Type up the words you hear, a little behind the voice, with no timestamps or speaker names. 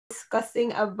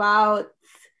discussing about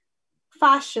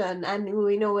fashion, and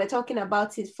we're talking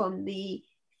about it from the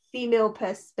female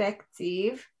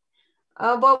perspective.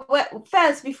 But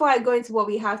first, before I go into what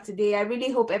we have today, I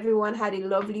really hope everyone had a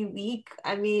lovely week.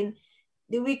 I mean,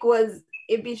 the week was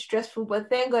a bit stressful, but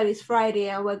thank God it's Friday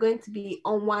and we're going to be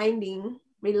unwinding,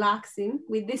 relaxing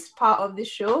with this part of the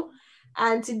show.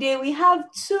 And today we have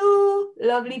two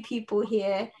lovely people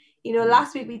here.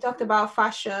 Last week we talked about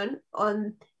fashion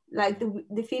on like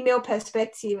the female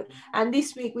perspective. And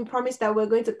this week we promised that we're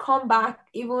going to come back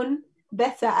even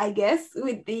better, I guess,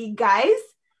 with the guys.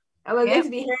 And we're going to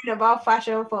be hearing about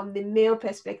fashion from the male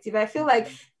perspective. I feel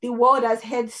like the world has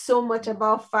heard so much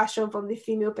about fashion from the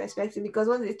female perspective, because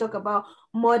when they talk about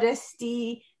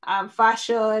modesty and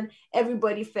fashion,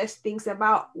 everybody first thinks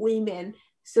about women.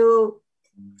 So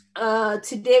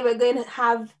today we're going to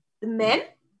have the men,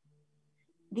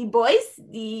 the boys,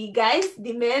 the guys,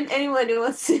 the men, anyone who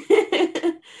wants to,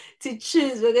 to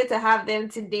choose. We're going to have them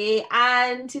today.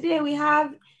 And today we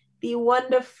have the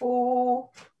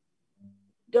wonderful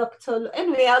Dr.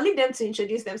 Anyway, I'll leave them to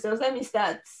introduce themselves. Let me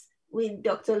start with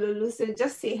Dr. Lulu. So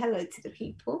just say hello to the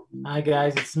people. Hi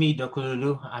guys, it's me, Dr.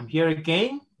 Lulu. I'm here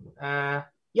again.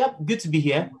 Good to be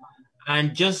here.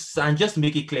 And just to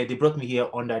make it clear, they brought me here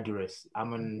under duress.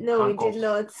 I'm on handcuffs. We did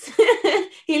not.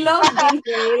 He loves being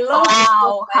here. He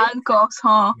loves handcuffs,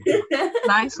 huh?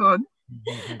 Nice one.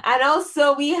 And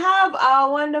also we have our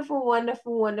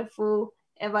wonderful,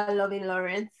 ever-loving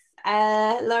Lawrence.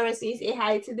 Lawrence, will you say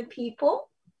hi to the people?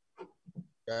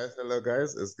 Guys, hello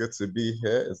guys. It's good to be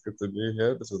here.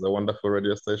 This is a wonderful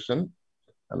radio station,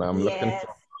 and I'm looking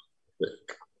for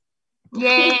it.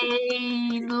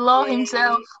 Yay! Law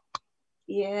himself.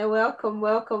 Yeah, welcome.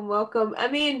 I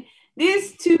mean,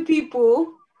 these two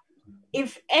people,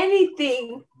 if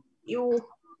anything you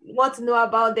want to know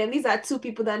about them, these are two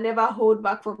people that never hold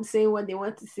back from saying what they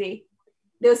want to say.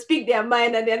 They'll speak their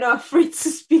mind and they're not afraid to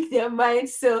speak their mind.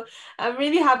 So I'm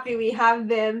really happy we have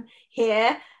them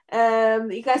here.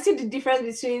 You can see the difference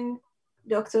between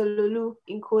Dr. Lulu,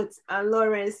 in quotes, and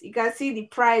Lawrence. You can see the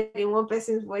pride in one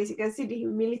person's voice. You can see the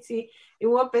humility in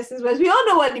one person's voice. We all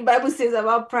know what the Bible says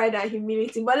about pride and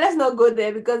humility, but let's not go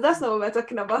there because that's not what we're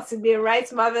talking about today, right,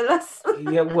 Marvellous?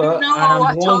 Yeah, well, no,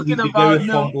 I'm talking about very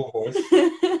humble voice.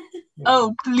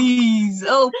 Oh, please,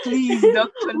 Dr.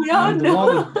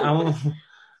 Lulu.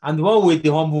 I'm the one with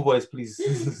the humble voice, please.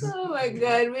 Oh my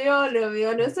God, we all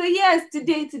know. So yes,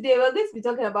 today we're going to be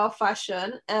talking about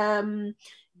fashion.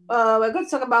 We're going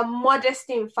to talk about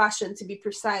modesty in fashion, to be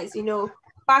precise.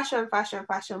 Fashion,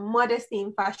 modesty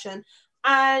in fashion.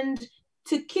 And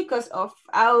to kick us off,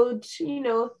 I would,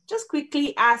 just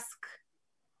quickly ask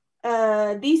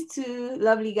these two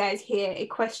lovely guys here a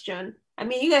question. I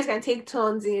mean, you guys can take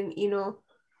turns in,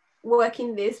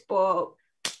 working this, but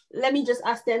let me just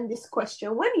ask them this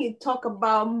question. When you talk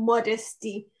about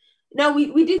modesty, now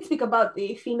we did speak about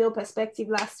the female perspective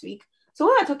last week. So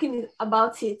when we're talking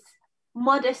about it,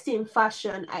 modesty in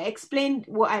fashion, I explained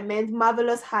what I meant.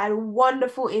 Marvellous had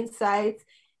wonderful insights.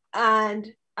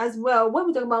 And as well, when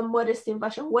we talk about modesty in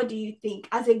fashion, what do you think?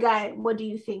 As a guy, what do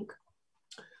you think?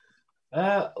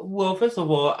 Well, first of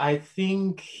all, I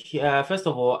think,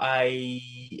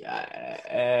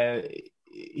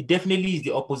 it definitely is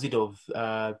the opposite of,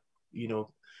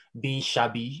 being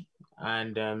shabby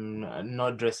and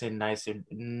not dressing nice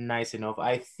enough.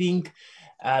 I think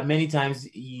many times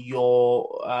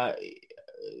your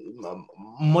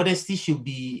modesty should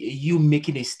be you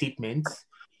making a statement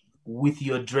with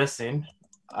your dressing,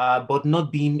 but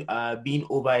not being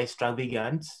over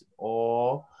extravagant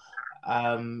or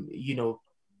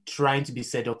trying to be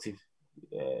seductive,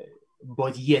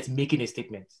 but yet making a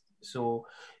statement. So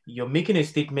you're making a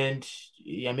statement,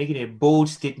 you're making a bold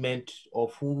statement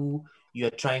of who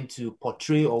you're trying to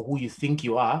portray or who you think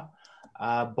you are,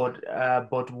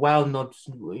 but while not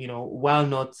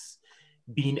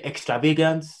being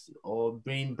extravagant or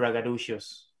being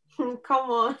braggadocious. Come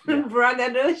on, yeah.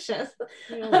 Braggadocious.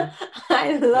 Yeah.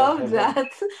 I love that.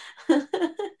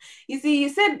 You see, you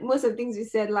said most of the things you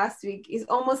said last week. It's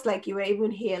almost like you were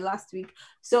even here last week.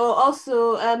 So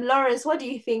also, Lawrence, what do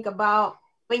you think about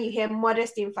when you hear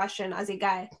modesty in fashion as a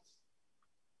guy?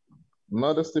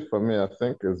 Modesty for me, I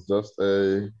think, is just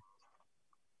a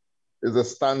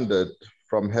standard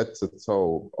from head to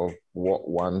toe of what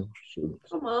one should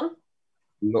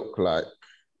look like.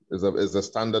 Is a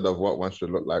standard of what one should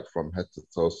look like from head to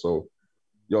toe. So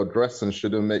your dressing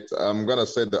shouldn't make, I'm going to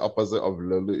say the opposite of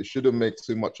Lulu, it shouldn't make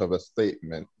too much of a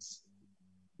statement.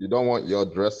 You don't want your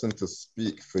dressing to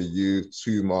speak for you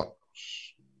too much.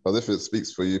 Because if it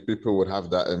speaks for you, people would have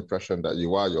that impression that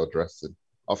you are your dressing.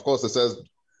 Of course, it says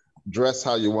dress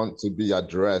how you want to be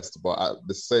addressed, but at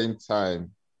the same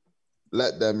time,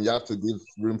 you have to give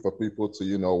room for people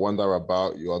to, wonder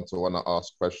about you and to want to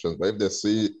ask questions. But if they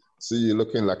see you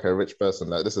looking like a rich person,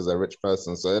 like this is a rich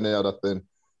person, so any other thing,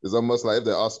 it's almost like if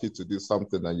they ask you to do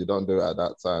something and you don't do it at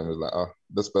that time, it's like, oh,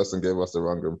 this person gave us the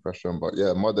wrong impression. But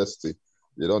yeah, modesty.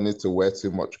 You don't need to wear too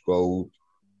much gold.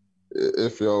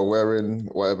 If you're wearing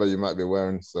whatever you might be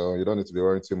wearing, so you don't need to be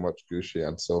wearing too much Gucci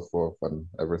and so forth and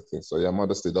everything. So yeah,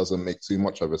 modesty doesn't make too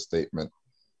much of a statement.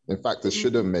 In fact, it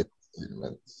shouldn't make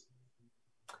statements.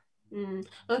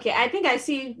 Okay, I think I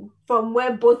see from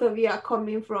where both of you are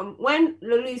coming from. When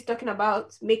Lulu is talking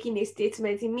about making a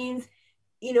statement, it means,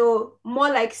 more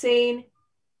like saying,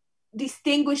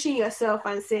 distinguishing yourself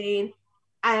and saying,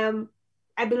 I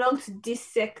belong to this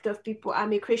sect of people.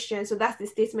 I'm a Christian, so that's the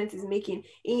statement is making.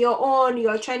 In your own,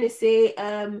 you're trying to say,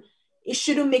 it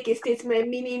shouldn't make a statement,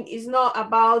 meaning it's not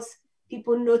about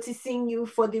people noticing you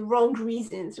for the wrong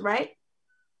reasons, right?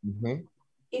 Mm-hmm.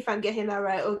 If I'm getting that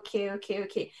right.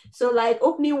 Okay. So like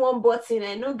opening one button,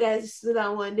 I know guys do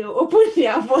that one, they'll open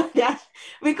their button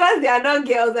because they are not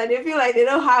girls and they feel like they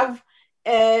don't have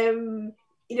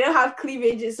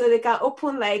cleavages, so they can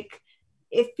open like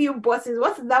a few buttons.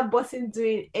 What is that button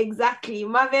doing exactly?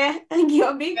 Marvel,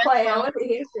 you're being quiet. I want to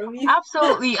hear from you.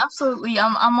 Absolutely.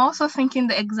 I'm also thinking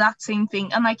the exact same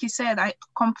thing. And like you said, I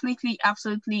completely,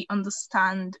 absolutely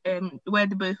understand where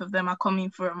the both of them are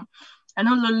coming from. I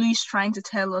know Lolu is trying to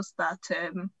tell us that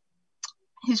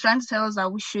he's trying to tell us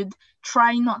that we should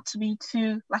try not to be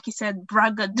too, like he said,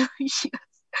 braggadocious.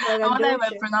 I wonder if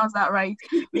I pronounced that right.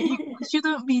 We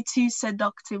shouldn't be too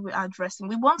seductive with our dressing.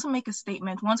 We want to make a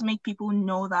statement. We want to make people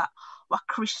know that we're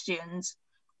Christians.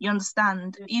 You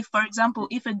understand? If, for example,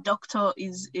 if a doctor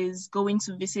is going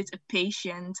to visit a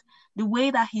patient, the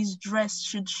way that he's dressed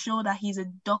should show that he's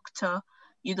a doctor,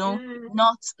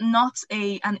 not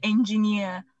an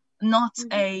engineer, not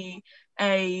a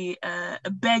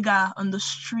beggar on the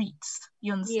streets.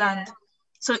 You understand? Yeah.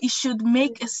 So it should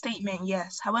make a statement,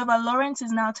 yes. However, Lawrence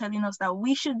is now telling us that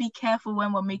we should be careful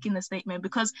when we're making a statement,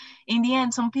 because in the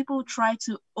end, some people try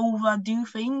to overdo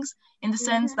things in the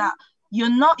sense that you're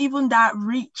not even that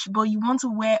rich, but you want to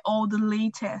wear all the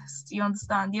latest. You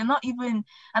understand? You're not even,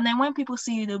 and then when people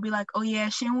see you, they'll be like, oh yeah,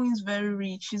 Shenwin's very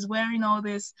rich. She's wearing all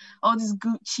this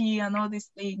Gucci and all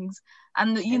these things.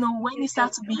 And when you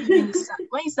start to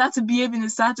behave in a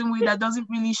certain way that doesn't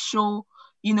really show,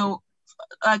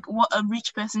 like what a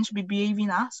rich person should be behaving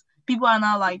as, people are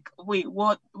now like, wait,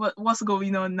 what's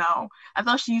going on now? I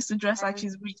thought she used to dress like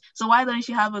she's rich, so why doesn't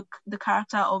she have the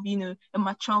character of a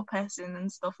mature person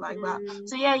and stuff like that?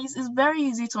 So yeah, it's very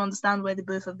easy to understand where the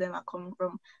both of them are coming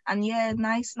from. And yeah,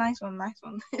 nice one.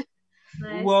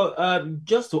 Well,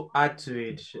 just to add to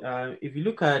it, if you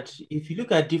look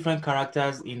at different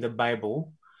characters in the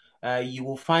Bible, you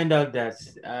will find out that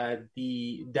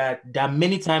that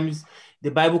many times the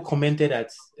Bible commented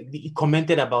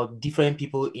about different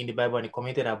people in the Bible, and it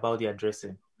commented about their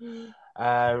dressing.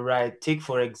 Right. Take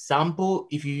for example,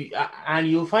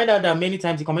 you'll find out that many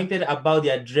times he commented about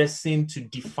their dressing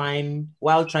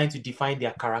while trying to define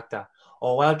their character,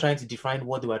 or while trying to define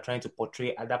what they were trying to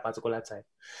portray at that particular time.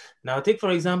 Now, take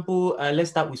for example, let's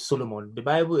start with Solomon. The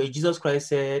Bible, Jesus Christ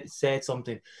said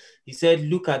something. He said,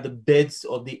 "Look at the birds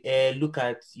of the air. Look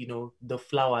at the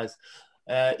flowers."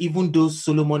 Even though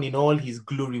Solomon in all his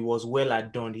glory was well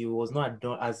adorned, he was not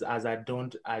adorned as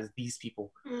adorned as these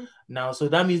people. Now, so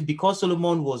that means because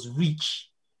Solomon was rich,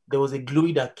 there was a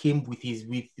glory that came with his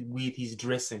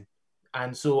dressing.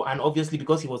 And obviously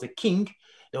because he was a king,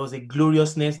 there was a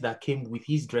gloriousness that came with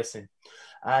his dressing.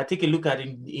 Take a look at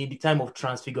in the time of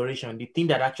transfiguration, the thing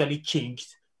that actually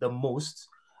changed the most,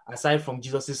 aside from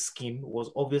Jesus's skin, was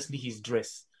obviously his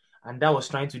dress. And that was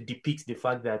trying to depict the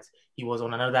fact that he was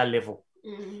on another level.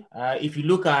 If you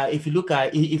look at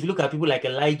people like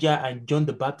Elijah and John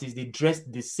the Baptist, they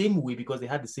dressed the same way because they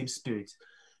had the same spirit.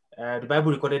 The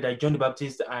Bible recorded that John the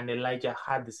Baptist and Elijah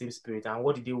had the same spirit. And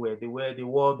what did they wear? They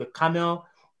wore the camel,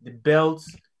 the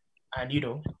belts, and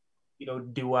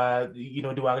they were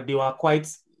quite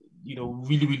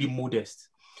really, really modest.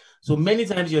 So many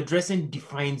times your dressing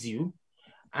defines you,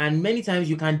 and many times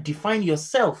you can define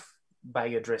yourself by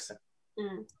your dressing.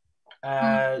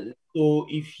 So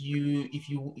if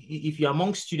you're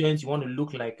among students, you want to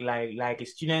look like a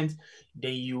student,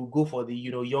 then you go for the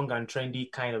young and trendy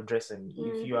kind of dressing.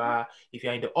 If you're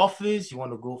in the office, you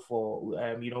want to go for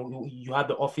you have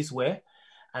the office wear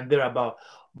and thereabout.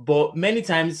 But many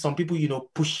times some people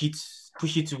push it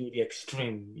to the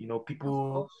extreme.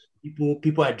 People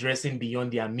people are dressing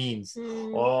beyond their means,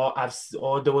 or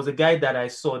there was a guy that I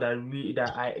saw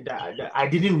that I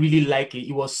didn't really like it.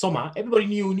 It was summer. Everybody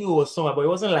knew it was summer, but it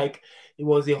wasn't like it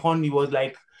was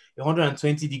like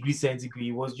 120 degrees centigrade.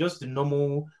 It was just the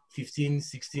normal 15,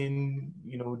 16,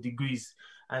 degrees.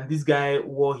 And this guy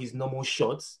wore his normal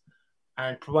shorts,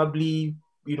 and probably,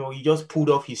 he just pulled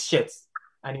off his shirt,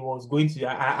 and he was going to,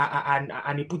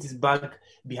 and he put his bag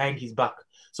behind his back.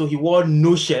 So he wore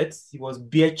no shirts. He was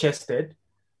bare chested,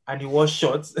 and he wore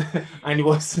shorts, and he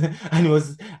was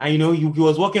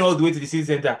walking all the way to the city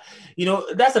center.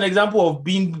 That's an example of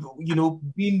being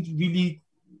really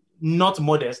not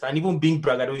modest and even being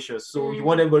braggadocious. So you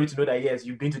want everybody to know that, yes,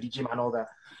 you've been to the gym and all that.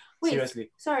 Wait,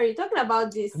 seriously. Sorry, talking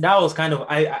about this. That was kind of,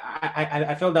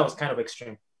 I felt that was kind of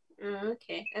extreme.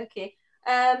 Okay.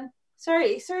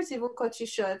 Sorry to even cut you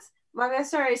short. Marvell,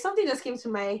 sorry, something just came to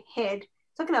my head.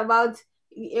 Talking about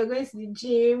you're going to the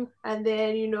gym and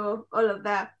then, all of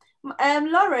that.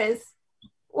 Lawrence,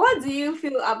 what do you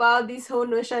feel about this whole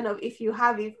notion of if you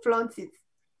have it, flaunt it?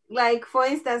 Like, for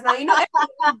instance,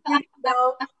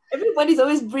 now, everybody's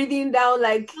always breathing down,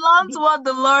 like... Flaunt what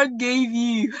the Lord gave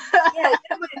you. Yeah,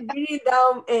 everybody's breathing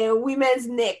down women's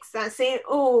necks and saying,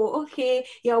 oh, okay,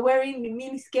 you're wearing the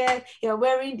mini skirt, you're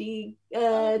wearing the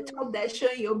top that's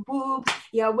showing your boobs,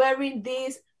 you're wearing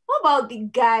this. What about the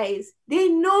guys? They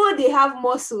know they have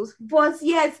muscles, but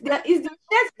yet there is the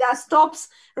shirt that stops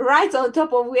right on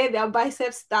top of where their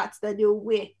biceps starts that they'll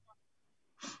wear.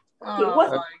 Okay,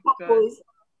 what's the purpose?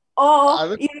 Or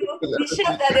the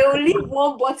shirt that they will leave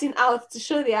one button out to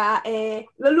show their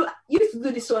Lulu used to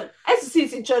do this one. I used to see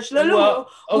it in church. Lulu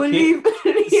will leave.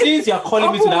 Since you're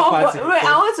calling me to that party. Wait,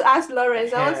 I want to ask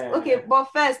Lawrence. But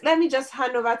first, let me just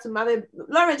hand over to Marvell.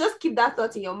 Lawrence, just keep that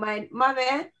thought in your mind.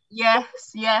 Marvell? Yes.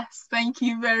 Thank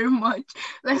you very much.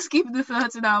 Let's keep the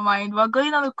thought in our mind. We're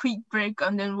going on a quick break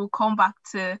and then we'll come back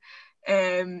to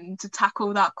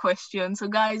tackle that question. So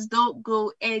guys, don't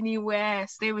go anywhere.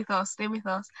 Stay with us,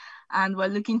 and we're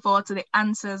looking forward to the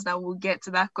answers that we'll get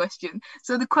to that question.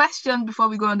 So the question before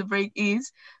we go on the break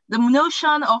is the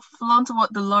notion of flaunt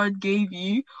what the Lord gave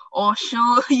you, or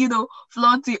show,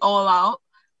 flaunt it all out.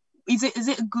 Is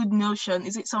it a good notion?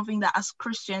 Is it something that as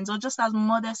Christians or just as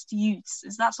modest youths,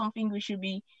 is that something we should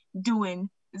be doing?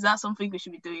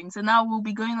 So now we'll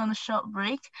be going on a short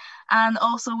break. And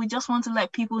also we just want to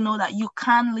let people know that you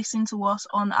can listen to us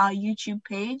on our YouTube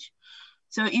page.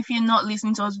 So if you're not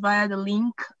listening to us via the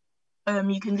link,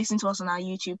 you can listen to us on our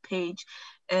YouTube page.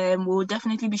 We'll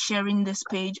definitely be sharing this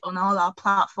page on all our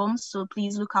platforms. So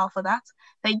please look out for that.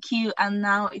 Thank you. And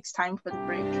now it's time for the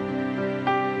break.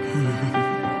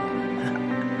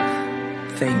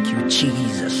 Thank you,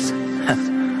 Jesus.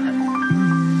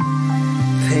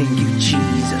 Thank you,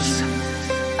 Jesus.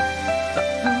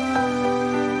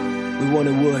 We want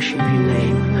to worship your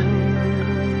name.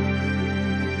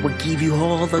 We give you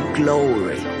all the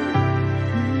glory.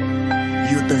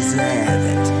 You deserve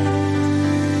it.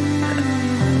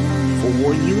 For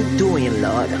what you're doing,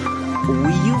 Lord. For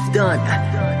what you've done.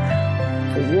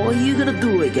 For what you're going to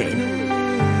do again.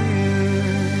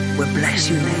 We bless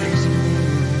your name.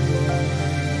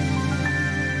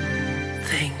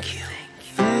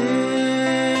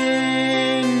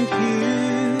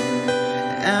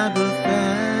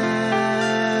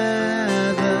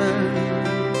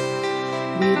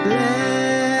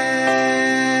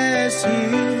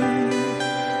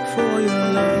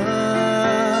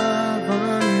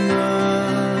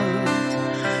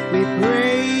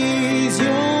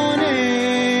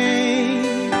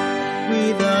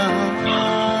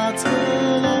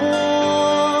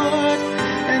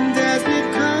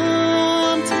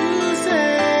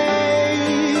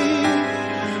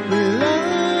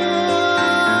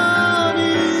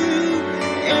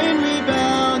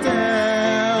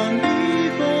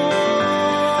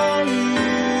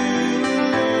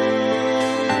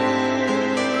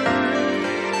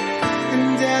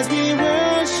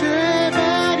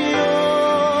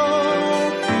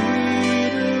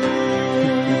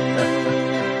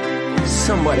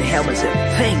 Somebody help us say,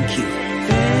 thank you.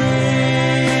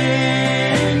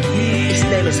 Thank you. His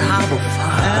name is Abba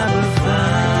Father.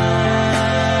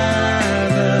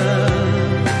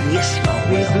 Yes, Lord.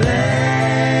 We bless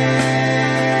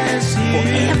you for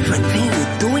everything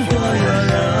you're doing for us.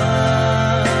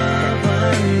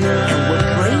 And we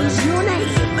praise your name.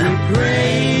 We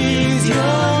praise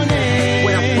your name.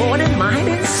 With a body, mind,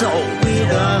 and soul.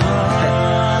 With a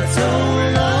heart so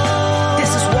long.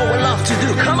 This is what we love to do.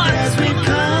 Come on.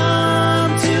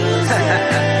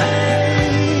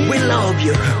 We love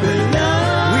you. We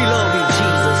love you,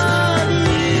 Jesus.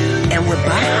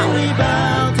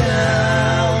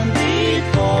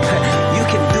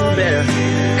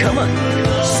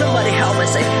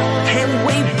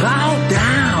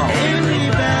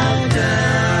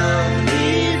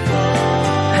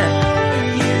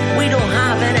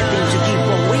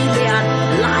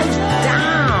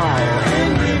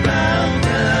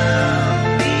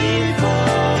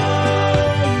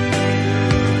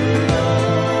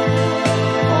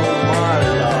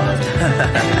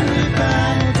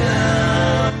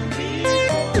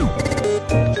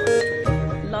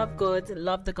 good,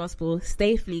 love the gospel,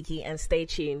 stay fleeky, and stay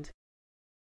tuned.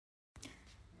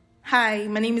 Hi,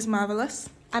 my name is Marvellous.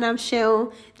 And I'm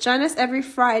Seun. Join us every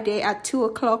Friday at 2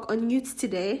 o'clock on Youth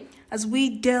Today as we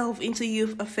delve into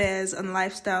youth affairs and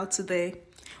lifestyle today.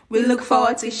 We look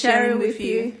forward to sharing with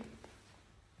you.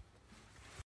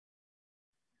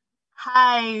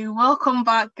 Hi, welcome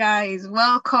back, guys.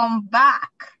 Welcome back.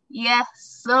 Yes,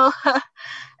 so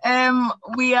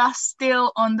we are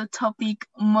still on the topic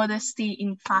modesty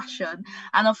in fashion.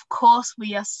 And of course,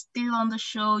 we are still on the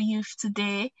show Youth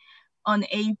Today on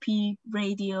AP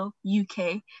Radio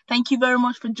UK. Thank you very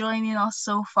much for joining us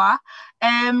so far.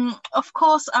 Of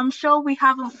course, I'm sure we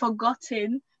haven't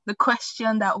forgotten the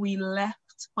question that we left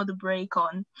for the break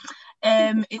on.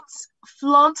 It's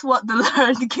flaunt what the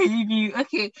Lord gave you.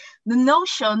 Okay, the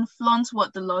notion flaunt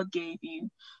what the Lord gave you.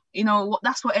 You know,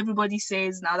 that's what everybody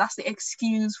says now. That's the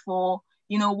excuse for,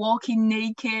 you know, walking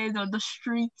naked on the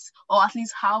streets, or at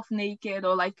least half naked,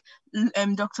 or like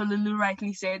Dr. Lulu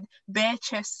rightly said,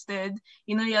 bare-chested.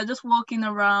 You know, you're just walking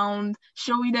around,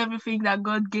 showing everything that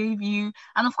God gave you.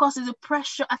 And of course, it's a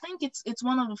pressure. I think it's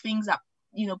one of the things that,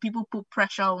 you know, people put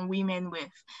pressure on women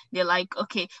with. They're like,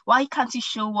 okay, why can't you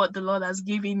show what the Lord has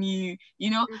given you?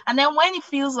 You know, and then when it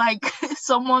feels like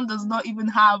someone does not even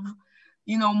have,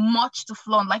 you know, much to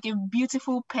flaunt, like a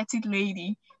beautiful petite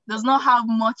lady does not have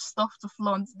much stuff to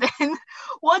flaunt, then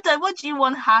what do you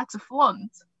want her to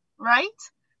flaunt, right?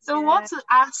 So I want to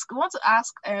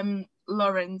ask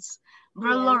Lawrence,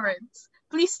 Lawrence,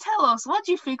 please tell us, what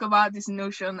do you think about this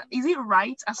notion? Is it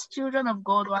right, as children of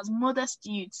God or as modest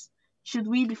youths, should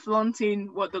we be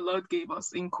flaunting what the Lord gave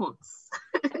us, in quotes?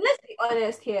 Let's be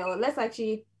honest here. Let's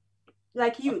actually,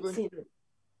 like you, say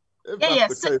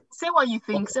what you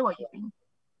think. Say what you think.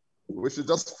 We should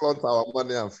just flaunt our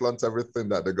money and flaunt everything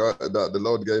that the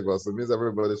Lord gave us. It means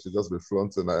everybody should just be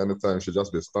flaunting at any time, should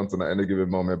just be stunting at any given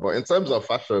moment. But in terms of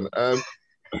fashion,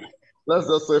 let's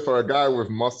just say for a guy with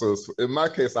muscles, in my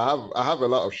case, I have a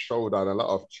lot of shoulder and a lot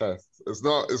of chest. It's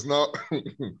not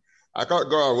I can't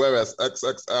go and wear an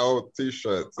XXL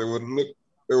t-shirts. It would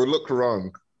look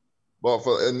wrong. But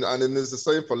and it's the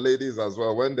same for ladies as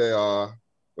well. When they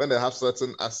have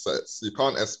certain assets, you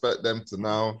can't expect them to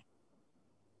now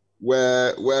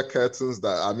wear curtains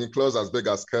clothes as big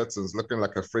as curtains, looking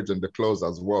like a fridge in the clothes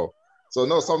as well. So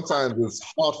no, sometimes it's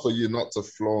hard for you not to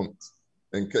flaunt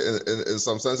in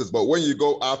some senses. But when you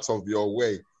go out of your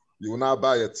way, you will now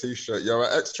buy a t-shirt. You're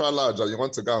an extra large and you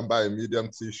want to go and buy a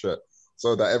medium t-shirt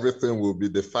so that everything will be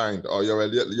defined. Or you're a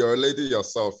lady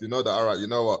yourself, you know that, all right, you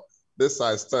know what, this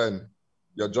size 10,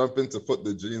 you're jumping to put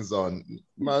the jeans on.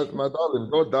 My darling,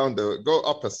 go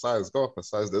up a size.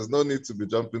 There's no need to be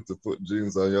jumping to put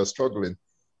jeans on. You're struggling.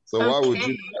 So why would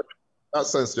you, in that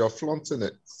sense, you're flaunting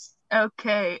it.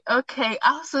 Okay.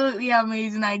 Absolutely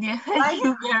amazing idea. Thank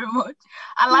you very much.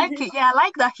 I like it. Yeah, I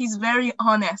like that he's very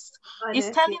honest. He's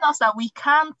telling us that we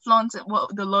can flaunt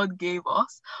what the Lord gave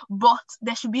us, but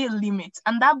there should be a limit.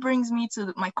 And that brings me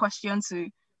to my question to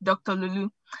Dr. Lulu.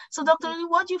 So, Dr. Lulu,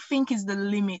 what do you think is the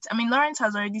limit? I mean, Lawrence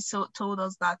has already told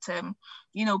us that,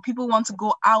 you know, people want to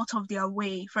go out of their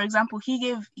way. For example,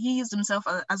 he used himself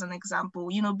as an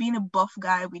example, you know, being a buff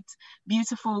guy with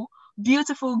beautiful,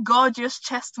 gorgeous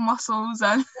chest muscles.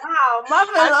 And wow,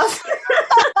 marvelous.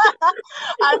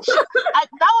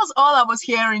 That was all I was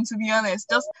hearing, to be honest.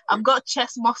 Just, I've got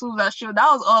chest muscles that show.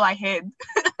 That was all I heard.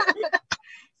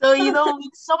 So, you know,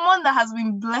 with someone that has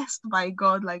been blessed by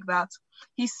God like that,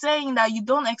 he's saying that you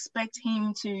don't expect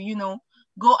him to, you know,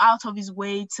 go out of his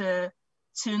way to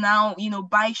now, you know,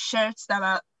 buy shirts that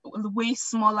are way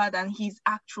smaller than his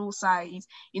actual size.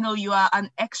 You know, you are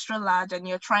an extra large and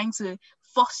you're trying to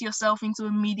force yourself into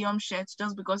a medium shirt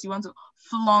just because you want to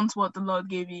flaunt what the Lord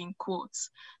gave you, in quotes.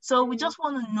 So we just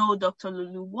want to know, Dr.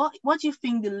 Lulu, what do you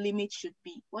think the limit should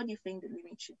be? What do you think the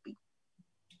limit should be?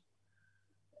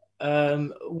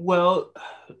 Well,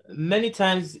 many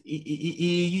times it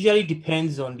usually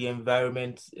depends on the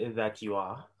environment that you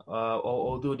are,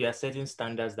 although there are certain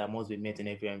standards that must be met in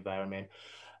every environment,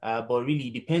 but really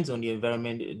it depends on the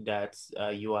environment that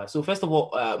you are. So first of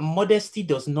all, modesty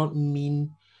does not mean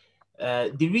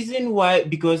the reason why,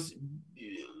 because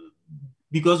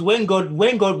when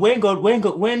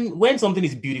something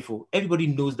is beautiful, everybody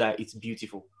knows that it's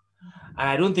beautiful, and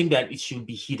I don't think that it should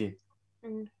be hidden.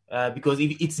 Because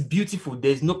if it's beautiful,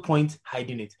 there's no point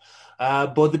hiding it.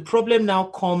 But the problem now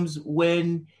comes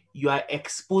when you are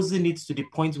exposing it to the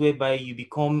point whereby you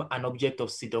become an object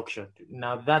of seduction.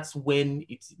 Now that's when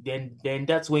then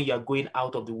that's when you are going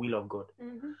out of the will of God.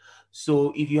 Mm-hmm.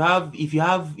 So if you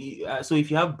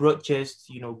have broad chest,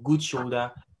 you know, good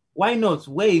shoulder, why not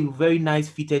wear a very nice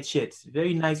fitted shirt,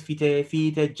 very nice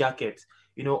fitted jacket?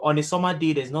 On a summer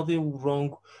day, there's nothing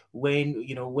wrong when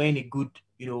a good,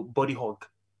 body hug.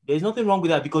 There's nothing wrong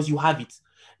with that because you have it.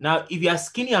 Now, if you are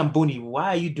skinny and bony, why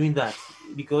are you doing that?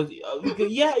 Because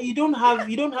yeah, you don't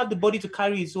have the body to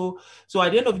carry it. So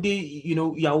at the end of the day,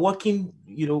 you're working.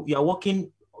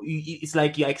 It's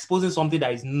like you're exposing something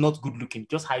that is not good looking.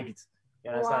 Just hide it. You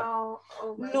understand? Wow.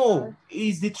 Oh my No, God.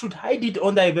 it's the truth. Hide it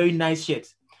under a very nice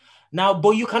shirt. Now,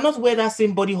 but you cannot wear that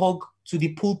same body hug to the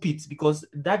pulpit because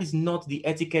that is not the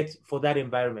etiquette for that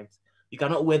environment. You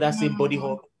cannot wear that same body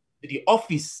hug to the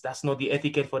office. That's not the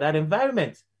etiquette for that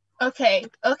environment. Okay.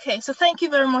 So thank you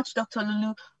very much, Dr.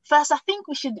 Lulu. First, I think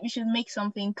we should make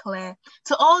something clear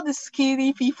to all the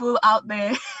skinny people out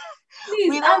there. Please,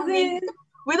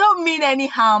 we don't mean any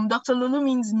harm. Dr. Lulu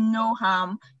means no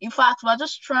harm. In fact, we're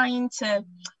just trying to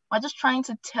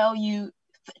tell you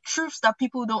truths that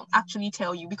people don't actually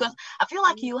tell you, because I feel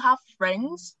like you have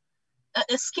friends.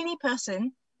 A skinny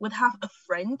person would have a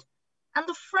friend, and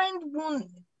the friend won't.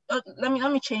 Let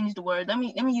me change the word. Let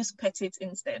me use petite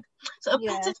instead. So a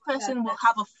petite person will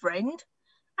have a friend,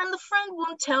 and the friend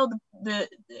won't tell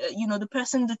the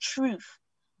person the truth.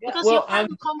 Because your friend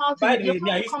will come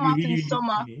out in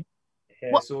summer.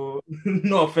 Yeah, so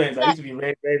no offense, I used to be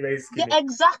very, very, very skinny. Yeah,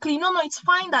 exactly. No, it's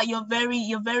fine that you're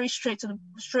very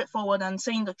straightforward and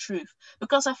saying the truth,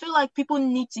 because I feel like people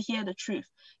need to hear the truth.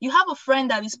 You have a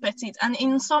friend that is petite, and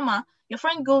in summer your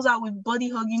friend goes out with body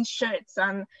hugging shirts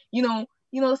and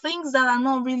things that are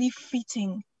not really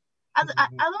fitting. I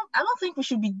don't think we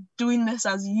should be doing this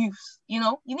as youth.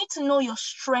 You need to know your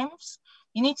strengths.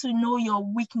 You need to know your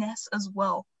weakness as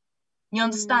well. You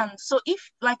understand? So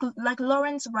if like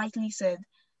Lawrence rightly said,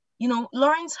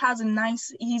 Lawrence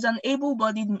he's an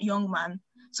able-bodied young man.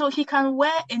 So he can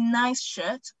wear a nice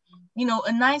shirt,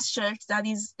 a nice shirt that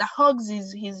hugs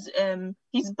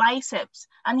his biceps,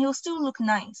 and he'll still look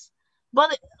nice.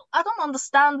 But I don't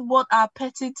understand what our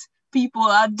petite people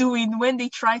are doing when they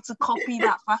try to copy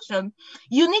that fashion.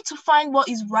 You need to find what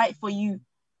is right for you.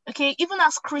 Okay, even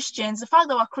as Christians, the fact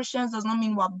that we're Christians does not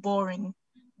mean we're boring.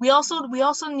 We also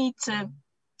need to,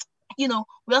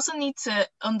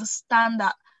 understand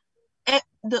that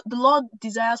the Lord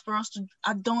desires for us to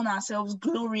adorn ourselves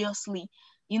gloriously,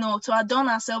 to adorn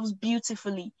ourselves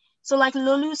beautifully. So like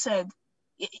Lolu said,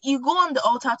 you go on the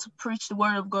altar to preach the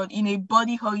word of God in a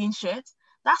body hugging shirt.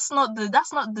 That's not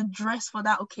the dress for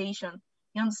that occasion.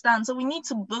 You understand? So we need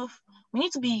to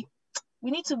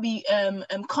be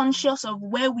conscious of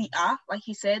where we are, like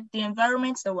he said, the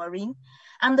environments that we're in,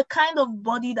 and the kind of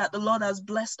body that the Lord has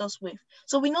blessed us with.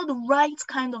 So we know the right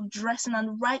kind of dressing and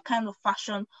the right kind of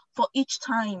fashion for each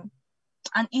time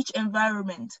and each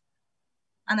environment.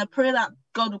 And I pray that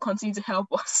God will continue to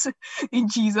help us in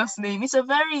Jesus' name. It's a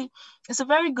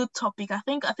very good topic. I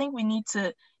think we need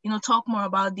to, talk more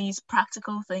about these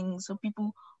practical things so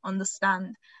people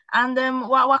understand. And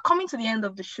we're coming to the end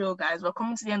of the show, guys. We're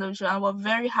coming to the end of the show, and we're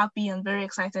very happy and very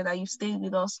excited that you stayed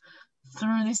with us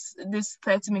through this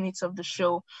 30 minutes of the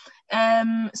show.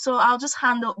 So I'll just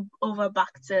hand over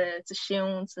back to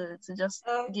Seun to just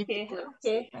give people.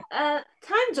 Okay.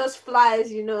 Time just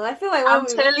flies, I feel like I'm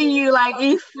telling you, like,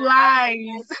 it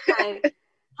flies.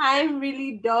 Time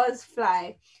really does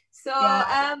fly. So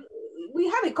we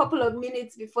have a couple of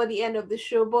minutes before the end of the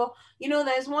show, but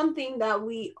there's one thing that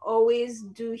we always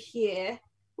do here.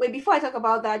 Wait, before I talk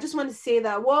about that, I just want to say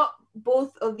that what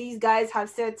both of these guys have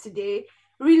said today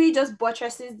really just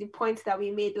buttresses the points that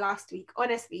we made last week.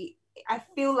 Honestly, I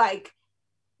feel like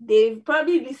they've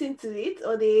probably listened to it,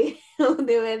 or they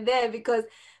were there, because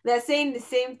they're saying the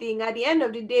same thing. At the end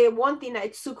of the day, one thing I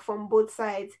took from both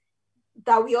sides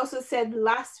that we also said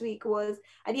last week was,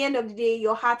 at the end of the day,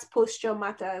 your heart posture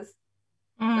matters.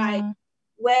 Like,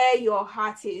 where your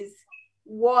heart is,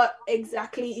 what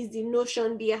exactly is the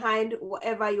notion behind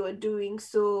whatever you're doing.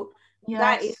 So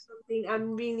that is something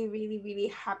I'm really, really, really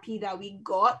happy that we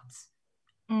got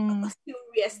still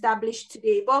reestablished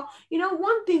today. But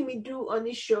one thing we do on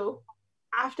this show,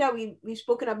 after we've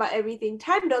spoken about everything,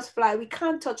 time does fly. We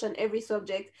can't touch on every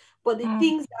subject, but the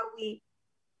things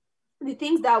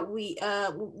that we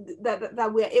are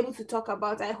able to talk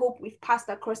about, I hope we've passed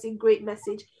across a great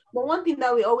message. But one thing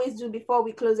that we always do before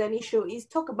we close any show is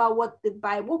talk about what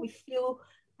we feel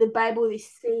the Bible is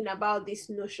saying about this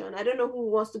notion. I don't know who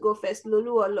wants to go first,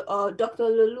 Lulu or Dr.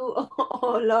 Lulu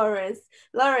or Lawrence.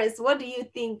 Lawrence, what do you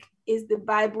think is the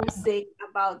Bible saying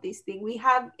about this thing? We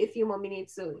have a few more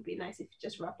minutes, so it'd be nice if you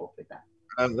just wrap up with that.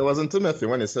 There was in Timothy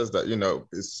when it says that,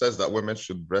 it says that women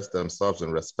should dress themselves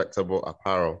in respectable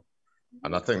apparel.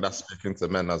 And I think that's speaking to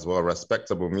men as well.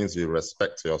 Respectable means you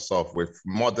respect yourself with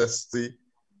modesty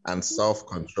and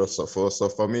self-control. So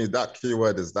for me, that key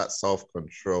word is that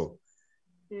self-control.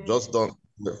 Just don't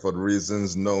do it for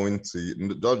reasons known to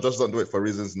you. Just don't do it for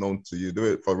reasons known to you. Do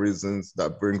it for reasons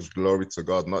that brings glory to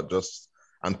God, not just,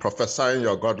 and prophesying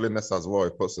your godliness as well.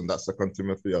 It puts in that 2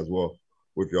 Timothy as well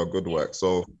with your good work.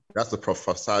 So you have to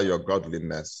prophesy your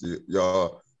godliness.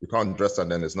 You can't dress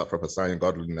and then it's not prophesying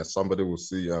godliness. Somebody will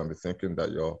see you and be thinking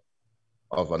that you're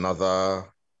of another,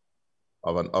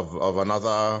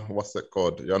 what's it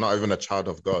called? You're not even a child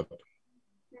of God.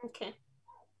 Okay.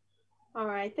 All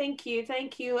right. Thank you.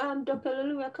 Dr.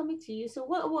 Lulu, we're coming to you. So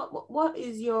what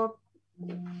is your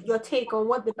take on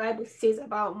what the Bible says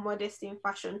about modesty in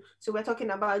fashion? So we're talking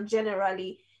about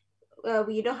generally.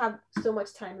 We don't have so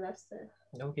much time left, sir.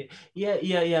 Okay.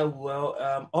 Yeah. Well,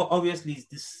 obviously it's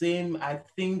the same. I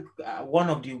think one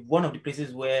of the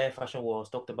places where fashion was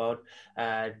talked about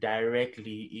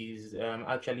directly is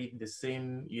actually the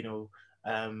same,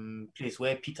 place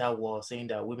where Peter was saying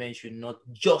that women should not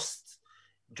just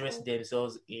dress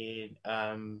themselves in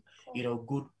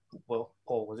good. Well,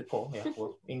 Paul, was it Paul? Yeah,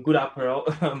 well, in good apparel.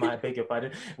 I beg your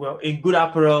pardon. Well, in good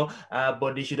apparel,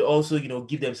 but they should also,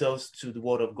 give themselves to the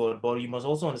word of God. But you must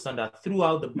also understand that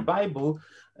throughout the Bible,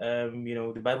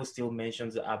 the Bible still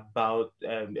mentions about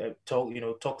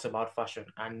talks about fashion,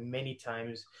 and many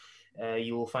times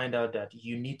you will find out that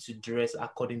you need to dress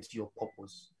according to your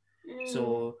purpose.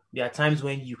 So there are times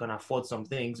when you can afford some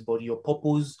things, but your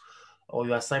purpose or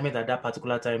your assignment at that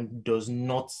particular time does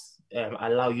not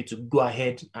allow you to go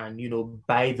ahead and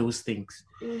buy those things.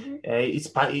 It's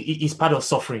part of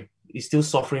suffering. It's still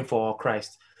suffering for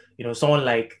Christ. Someone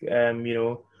like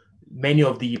many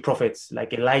of the prophets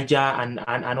like Elijah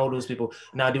and all those people.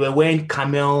 Now they were wearing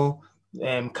camel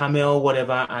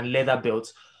whatever and leather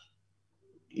belts.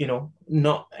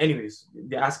 Not anyways,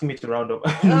 they're asking me to round up.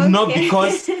 Okay. Not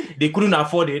because they couldn't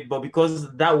afford it, but because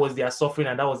that was their suffering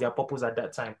and that was their purpose at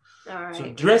that time. All right. So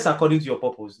dress according to your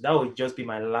purpose. That would just be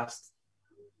my last.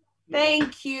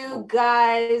 Thank you,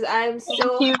 guys. Thank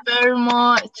you very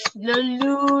much,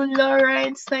 Lulu,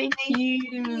 Lawrence. Thank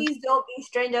you. Please don't be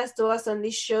strangers to us on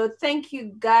this show. Thank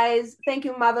you, guys. Thank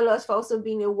you, Marvellous, for also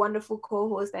being a wonderful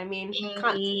co-host. I mean,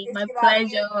 my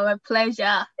pleasure. My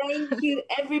pleasure. Thank you,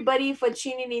 everybody, for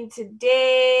tuning in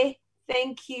today.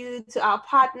 Thank you to our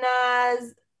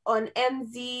partners on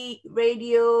MZ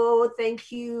Radio.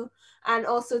 Thank you. And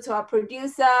also to our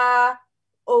producer,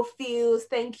 Ophiels.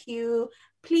 Thank you.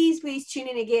 Please tune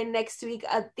in again next week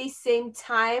at this same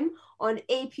time on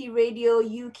AP Radio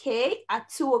UK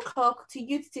at 2:00 to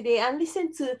Youth Today, and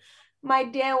listen to my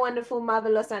dear, wonderful,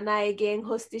 Marvellous and I again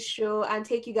host this show and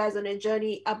take you guys on a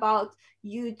journey about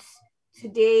youth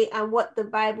today and what the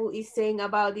Bible is saying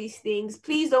about these things.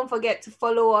 Please don't forget to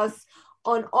follow us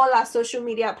on all our social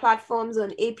media platforms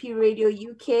on AP Radio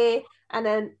UK, and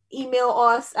then email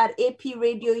us at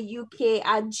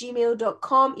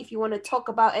apradiouk@gmail.com if you want to talk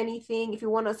about anything, if you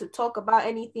want us to talk about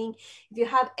anything, if you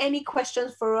have any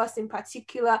questions for us in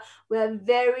particular. We're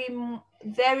very,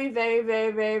 very, very,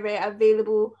 very, very, very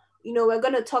available. We're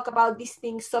going to talk about these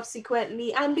things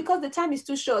subsequently, and because the time is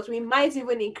too short, we might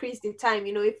even increase the time,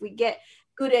 if we get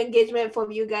good engagement from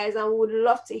you guys, and we would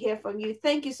love to hear from you.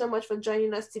 Thank you so much for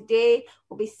joining us today.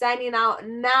 We'll be signing out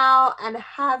now, and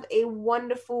have a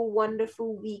wonderful,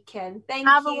 wonderful weekend.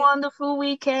 Have a wonderful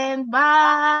weekend.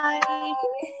 Bye.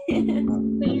 Bye.